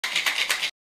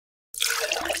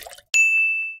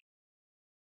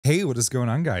Hey, what is going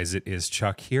on, guys? It is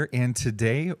Chuck here, and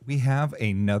today we have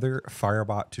another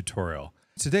Firebot tutorial.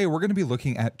 Today we're going to be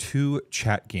looking at two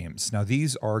chat games. Now,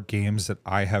 these are games that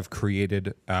I have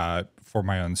created for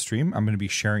my own stream. I'm going to be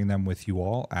sharing them with you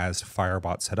all as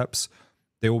Firebot setups.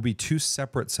 They will be two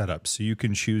separate setups, so you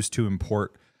can choose to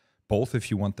import both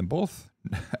if you want them both,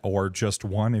 or just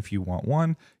one if you want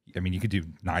one. I mean, you could do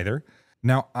neither.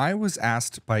 Now, I was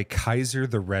asked by Kaiser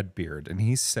the Redbeard, and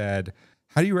he said,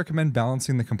 how do you recommend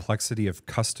balancing the complexity of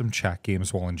custom chat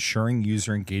games while ensuring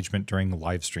user engagement during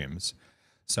live streams?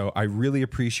 So I really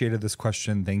appreciated this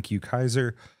question. Thank you,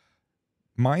 Kaiser.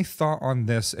 My thought on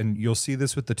this, and you'll see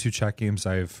this with the two chat games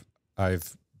I've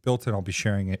built, and I'll be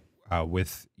sharing it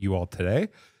with you all today,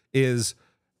 is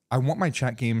I want my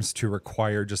chat games to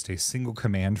require just a single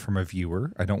command from a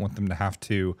viewer. I don't want them to have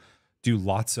to do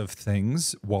lots of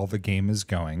things while the game is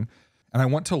going. And I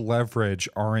want to leverage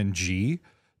RNG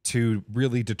to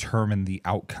really determine the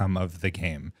outcome of the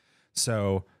game.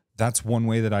 So that's one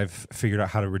way that I've figured out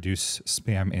how to reduce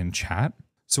spam in chat.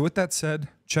 So with that said,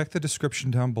 check the description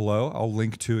down below. I'll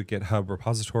link to a GitHub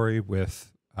repository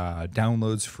with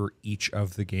downloads for each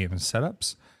of the game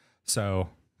setups. So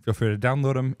feel free to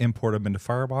download them, import them into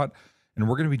Firebot, and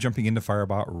we're going to be jumping into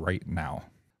Firebot right now.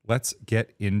 Let's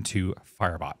get into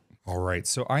Firebot. All right,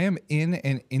 so I am in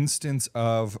an instance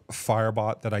of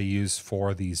Firebot that I use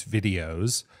for these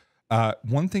videos.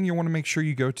 One thing you want to make sure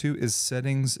you go to is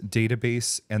settings,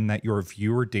 database, and that your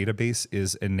viewer database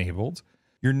is enabled.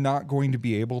 You're not going to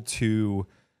be able to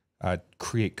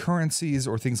create currencies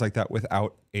or things like that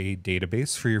without a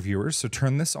database for your viewers, so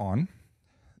turn this on.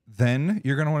 Then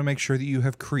you're going to want to make sure that you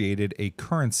have created a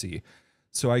currency.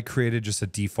 So I created just a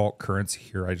default currency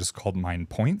here. I just called mine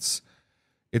points.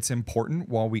 It's important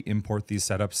while we import these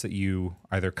setups that you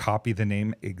either copy the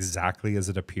name exactly as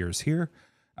it appears here,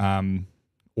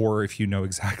 or if you know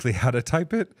exactly how to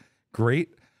type it,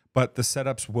 great. But the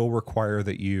setups will require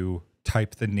that you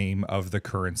type the name of the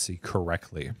currency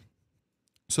correctly.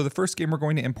 So the first game we're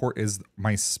going to import is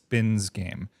my spins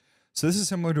game. So this is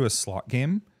similar to a slot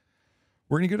game.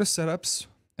 We're going to go to setups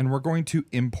and we're going to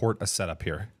import a setup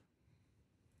here.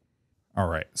 All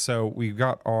right, so we've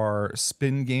got our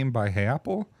spin game by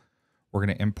heyaapl. We're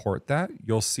going to import that.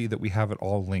 You'll see that we have it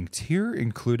all linked here,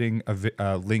 including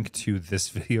a link to this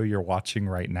video you're watching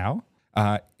right now.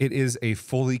 It is a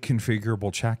fully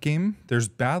configurable chat game. There's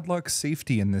bad luck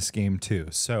safety in this game too.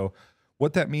 So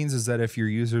what that means is that if your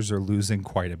users are losing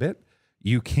quite a bit,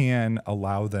 you can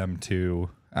allow them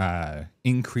to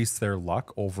increase their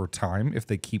luck over time if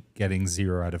they keep getting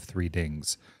 0 out of 3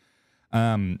 dings.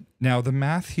 Now the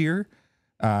math here,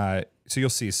 so you'll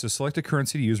see, so select a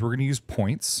currency to use. We're going to use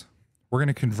points. We're going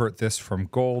to convert this from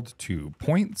gold to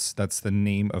points. That's the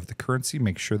name of the currency.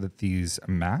 Make sure that these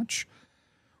match.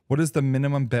 What is the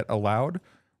minimum bet allowed?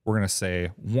 We're going to say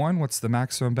 1. What's the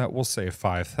maximum bet? We'll say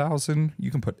 5,000.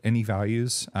 You can put any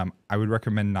values. I would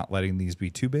recommend not letting these be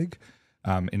too big.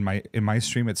 In my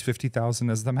stream, it's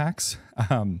 50,000 as the max,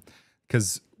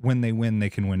 because when they win, they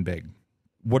can win big.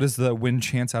 What is the win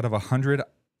chance out of 100?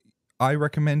 I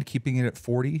recommend keeping it at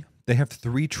 40. They have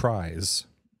 3 tries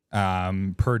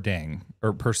per ding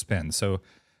or per spin. So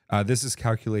this is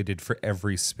calculated for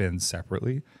every spin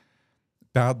separately.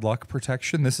 Bad luck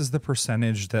protection. This is the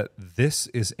percentage that this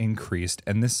is increased,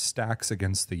 and this stacks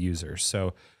against the user.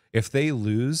 So if they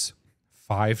lose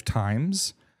 5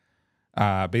 times,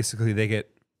 basically they get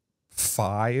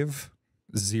 5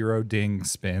 0 ding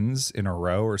spins in a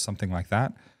row or something like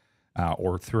that.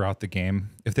 Or throughout the game.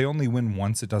 If they only win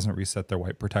once, it doesn't reset their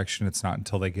white protection. It's not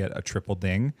until they get a triple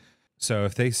ding. So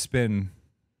if they spin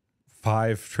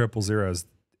 5 triple zeros,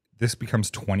 this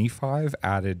becomes 25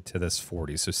 added to this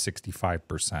 40, so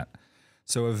 65%.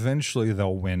 So eventually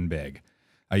they'll win big.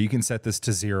 You can set this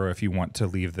to 0 if you want to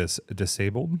leave this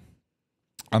disabled.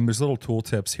 There's little tool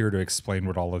tips here to explain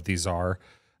what all of these are.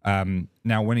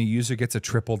 Now, when a user gets a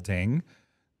triple ding,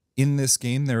 in this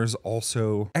game, there's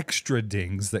also extra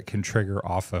dings that can trigger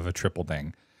off of a triple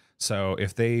ding. So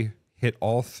if they hit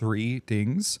all 3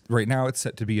 dings, right now it's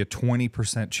set to be a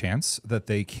 20% chance that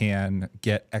they can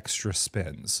get extra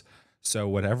spins. So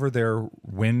whatever their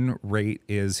win rate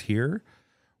is here,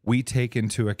 we take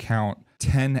into account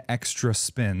 10 extra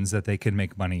spins that they can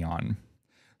make money on.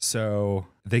 So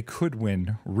they could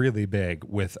win really big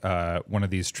with one of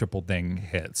these triple ding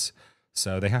hits.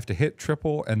 So they have to hit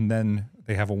triple, and then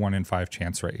they have a 1 in 5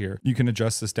 chance right here. You can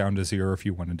adjust this down to 0 if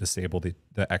you want to disable the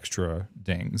extra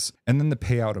dings. And then the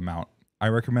payout amount. I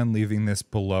recommend leaving this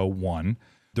below 1.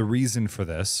 The reason for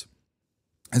this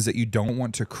is that you don't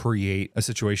want to create a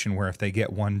situation where if they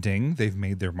get 1 ding, they've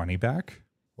made their money back.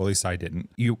 Well, at least I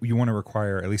didn't. You want to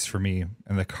require, at least for me,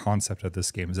 and the concept of this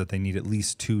game is that they need at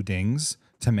least 2 dings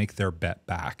to make their bet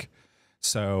back.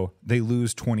 So they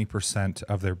lose 20%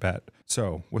 of their bet.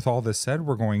 So with all this said,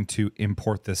 we're going to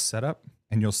import this setup,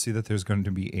 and you'll see that there's going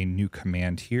to be a new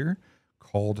command here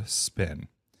called spin.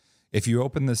 If you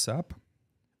open this up,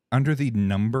 under the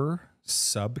number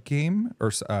sub game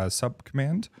or sub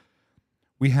command,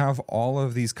 we have all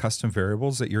of these custom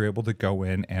variables that you're able to go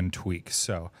in and tweak.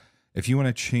 So if you want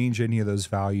to change any of those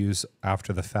values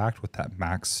after the fact, what that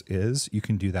max is, you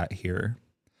can do that here.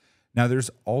 Now there's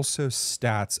also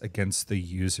stats against the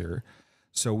user.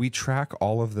 So we track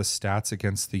all of the stats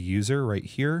against the user right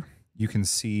here. You can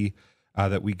see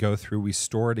that we go through, we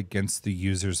store it against the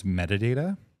user's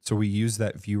metadata. So we use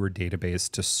that viewer database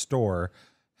to store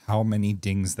how many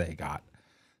dings they got.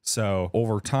 So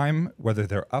over time, whether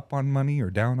they're up on money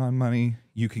or down on money,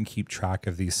 you can keep track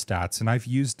of these stats. And I've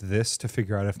used this to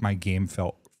figure out if my game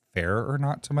felt fair or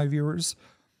not to my viewers.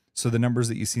 So the numbers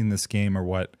that you see in this game are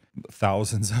what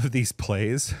thousands of these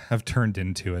plays have turned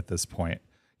into at this point.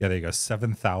 Yeah, there you go.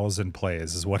 7,000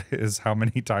 plays is how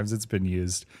many times it's been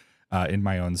used in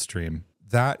my own stream.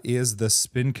 That is the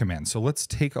spin command. So let's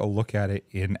take a look at it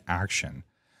in action.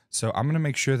 So I'm going to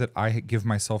make sure that I give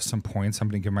myself some points. I'm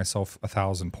going to give myself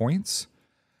 1,000 points.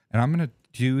 And I'm going to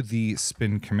do the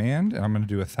spin command, and I'm going to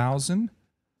do 1,000.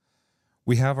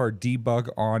 We have our debug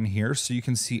on here, so you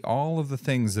can see all of the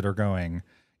things that are going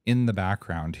in the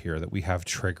background here that we have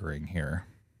triggering here.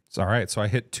 So, all right, so I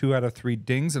hit 2 out of 3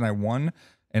 dings, and I won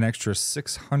an extra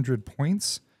 600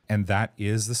 points, and that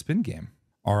is the spin game.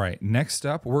 All right, next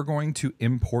up, we're going to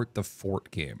import the fort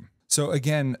game. So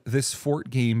again, this fort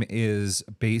game is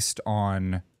based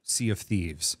on Sea of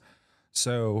Thieves.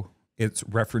 So it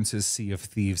references Sea of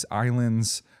Thieves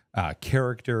islands,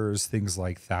 characters, things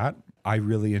like that. I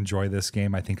really enjoy this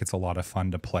game. I think it's a lot of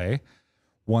fun to play.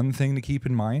 One thing to keep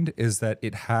in mind is that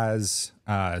it has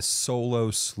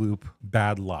solo sloop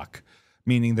bad luck,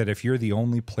 meaning that if you're the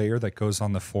only player that goes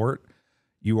on the fort,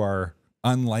 you are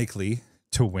unlikely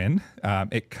to win.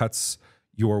 It cuts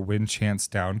your win chance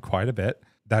down quite a bit.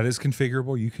 That is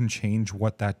configurable. You can change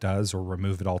what that does or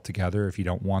remove it altogether if you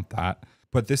don't want that.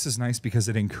 But this is nice because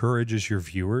it encourages your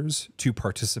viewers to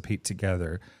participate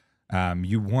together.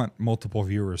 You want multiple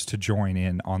viewers to join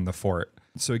in on the fort.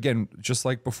 So again, just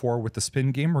like before with the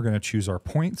spin game, we're going to choose our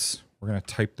points. We're going to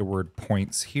type the word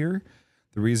points here.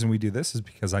 The reason we do this is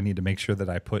because I need to make sure that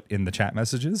I put in the chat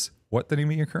messages what the name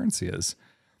of your currency is.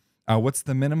 What's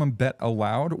the minimum bet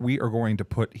allowed? We are going to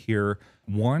put here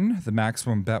 1. The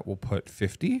maximum bet will put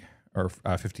 50 or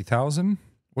 50,000.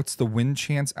 What's the win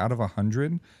chance out of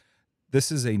 100?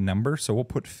 This is a number, so we'll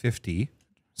put 50.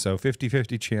 So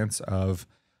 50-50 chance of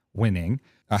winning.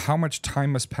 How much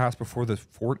time must pass before the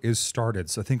fort is started?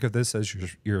 So think of this as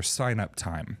your sign-up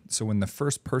time. So when the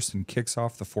first person kicks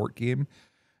off the fort game,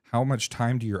 how much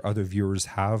time do your other viewers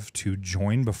have to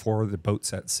join before the boat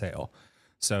sets sail?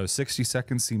 So 60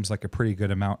 seconds seems like a pretty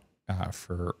good amount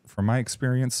for my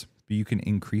experience, but you can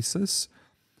increase this.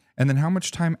 And then how much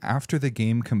time after the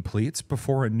game completes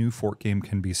before a new fort game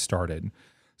can be started?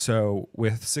 So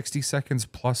with 60 seconds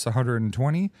plus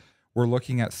 120, we're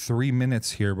looking at 3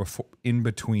 minutes here before in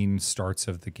between starts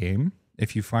of the game.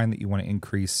 If you find that you want to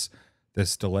increase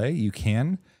this delay, you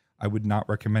can. I would not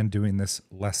recommend doing this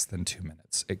less than 2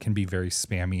 minutes. It can be very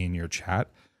spammy in your chat.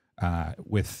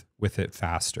 With it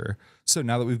faster. So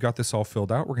now that we've got this all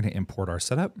filled out, we're going to import our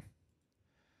setup.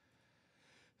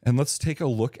 And let's take a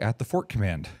look at the fort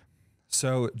command.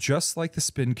 So just like the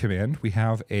spin command, we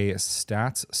have a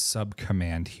stats sub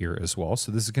command here as well.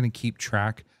 So this is going to keep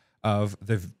track of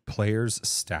the player's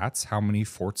stats, how many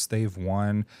forts they've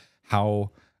won, how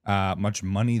much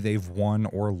money they've won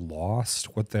or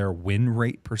lost, what their win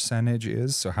rate percentage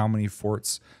is. So how many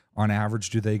forts on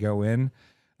average do they go in?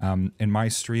 In my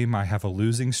stream, I have a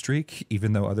losing streak,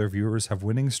 even though other viewers have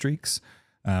winning streaks.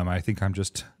 I think I'm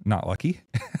just not lucky.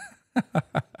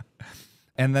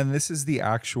 And then this is the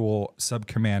actual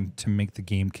subcommand to make the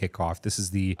game kick off. This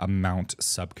is the amount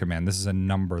subcommand. This is a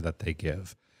number that they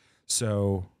give.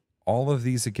 So all of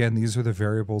these, again, these are the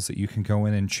variables that you can go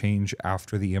in and change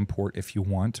after the import if you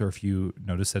want, or if you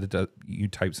notice that you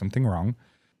type something wrong.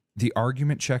 The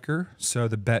argument checker, so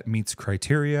the bet meets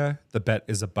criteria, the bet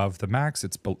is above the max,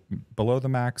 it's below the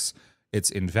max, it's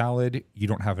invalid, you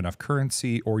don't have enough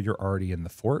currency, or you're already in the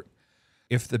fort.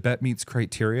 If the bet meets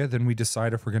criteria, then we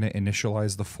decide if we're going to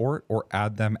initialize the fort or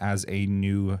add them as a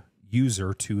new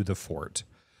user to the fort.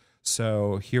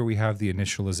 So here we have the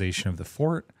initialization of the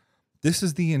fort. This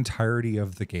is the entirety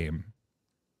of the game.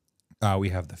 We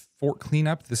have the fort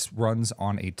cleanup. This runs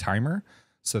on a timer.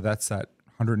 So that's that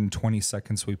 120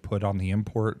 seconds we put on the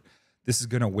import, this is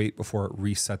going to wait before it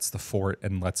resets the fort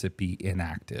and lets it be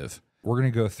inactive. We're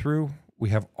going to go through. We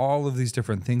have all of these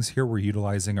different things here. We're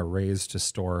utilizing arrays to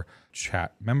store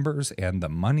chat members and the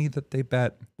money that they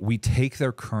bet. We take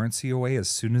their currency away as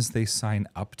soon as they sign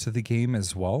up to the game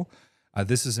as well.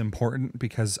 This is important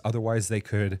because otherwise they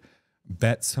could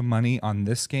bet some money on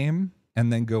this game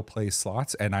and then go play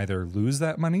slots and either lose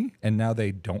that money and now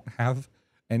they don't have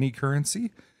any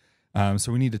currency.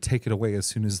 So we need to take it away as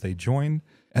soon as they join.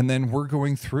 And then we're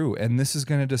going through, and this is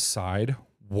going to decide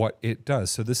what it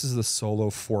does. So this is the solo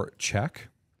fort check.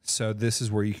 So this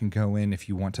is where you can go in if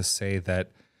you want to say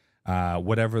that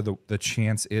whatever the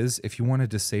chance is, if you want to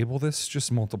disable this,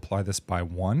 just multiply this by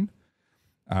 1.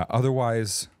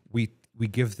 Otherwise, we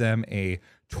give them a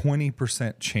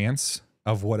 20% chance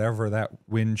of whatever that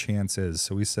win chance is.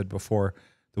 So we said before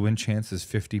the win chance is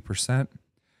 50%.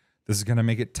 This is going to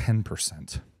make it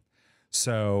 10%.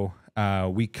 So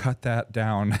we cut that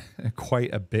down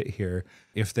quite a bit here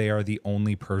if they are the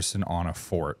only person on a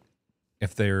fort.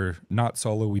 If they're not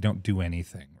solo, we don't do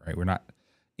anything, right? We're not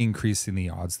increasing the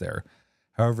odds there.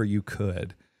 However, you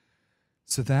could.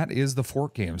 So that is the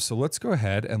fort game. So let's go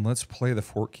ahead and let's play the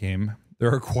fort game.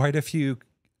 There are quite a few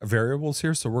variables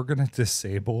here, so we're going to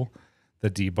disable the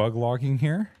debug logging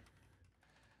here.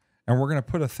 And we're going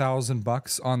to put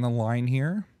 $1,000 on the line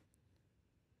here.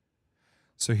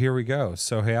 So here we go.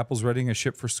 So heyaapl readying a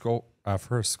ship for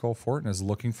a skull fort and is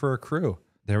looking for a crew.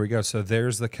 There we go. So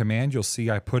there's the command. You'll see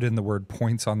I put in the word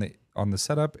points on the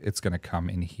setup. It's going to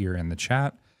come in here in the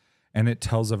chat, and it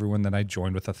tells everyone that I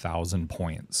joined with 1,000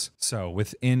 points. So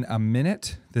within a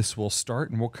minute, this will start,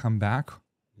 and we'll come back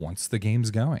once the game's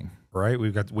going. All right,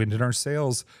 we've got wind in our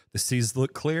sails. The seas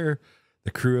look clear.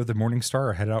 The crew of the Morning Star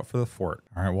are headed out for the fort.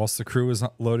 All right, whilst the crew is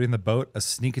loading the boat, a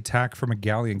sneak attack from a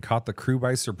galleon caught the crew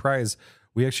by surprise.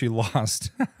 We actually lost.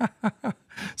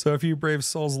 So a few brave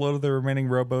souls loaded the remaining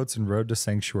rowboats and rowed to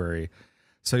Sanctuary.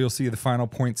 So you'll see the final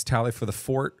points tally for the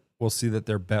fort. We'll see that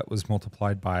their bet was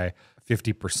multiplied by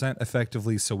 50%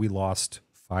 effectively. So we lost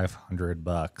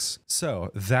 $500.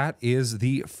 So that is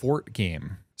the fort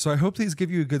game. So I hope these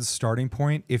give you a good starting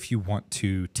point if you want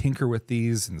to tinker with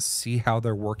these and see how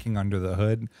they're working under the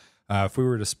hood. If we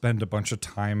were to spend a bunch of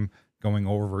time going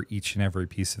over each and every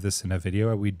piece of this in a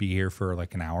video, we'd be here for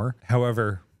like an hour.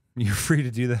 However, you're free to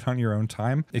do that on your own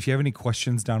time. If you have any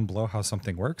questions down below how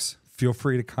something works, feel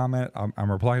free to comment.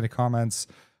 I'm replying to comments.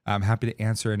 I'm happy to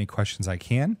answer any questions I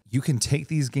can. You can take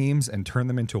these games and turn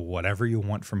them into whatever you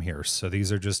want from here. So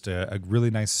these are just a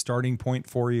really nice starting point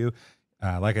for you.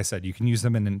 Like I said, you can use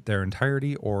them in their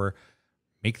entirety or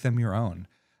make them your own.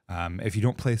 If you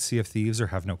don't play Sea of Thieves or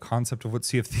have no concept of what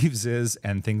Sea of Thieves is,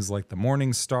 and things like the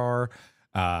Morning Star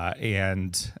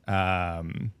and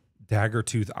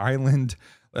Daggertooth Island,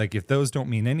 like if those don't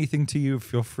mean anything to you,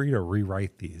 feel free to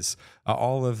rewrite these.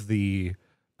 All of the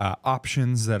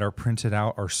options that are printed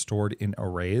out are stored in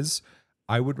arrays.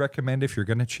 I would recommend if you're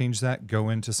going to change that, go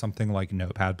into something like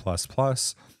Notepad++,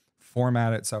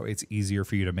 format it so it's easier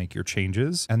for you to make your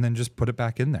changes, and then just put it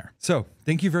back in there. So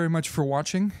thank you very much for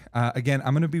watching. Again,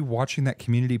 I'm going to be watching that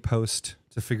community post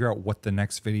to figure out what the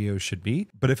next video should be.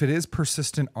 But if it is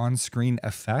persistent on-screen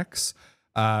effects,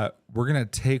 we're going to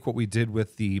take what we did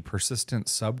with the persistent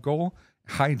sub goal,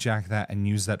 hijack that, and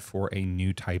use that for a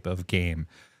new type of game.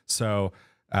 So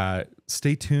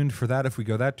stay tuned for that. If we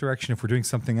go that direction, if we're doing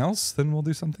something else, then we'll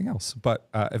do something else. But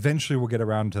eventually we'll get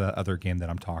around to that other game that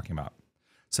I'm talking about.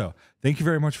 So thank you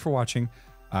very much for watching.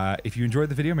 If you enjoyed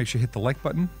the video, make sure you hit the like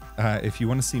button. If you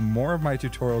want to see more of my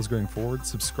tutorials going forward,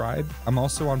 subscribe. I'm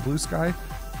also on Blue Sky.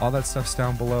 All that stuff's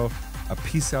down below.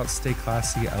 Peace out, stay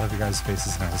classy. I love you guys'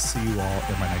 faces, and I will see you all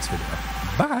in my next video.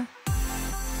 Bye.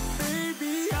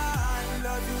 Baby, I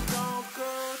love you, don't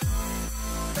go.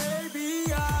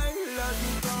 Baby, I love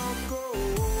you, don't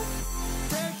go.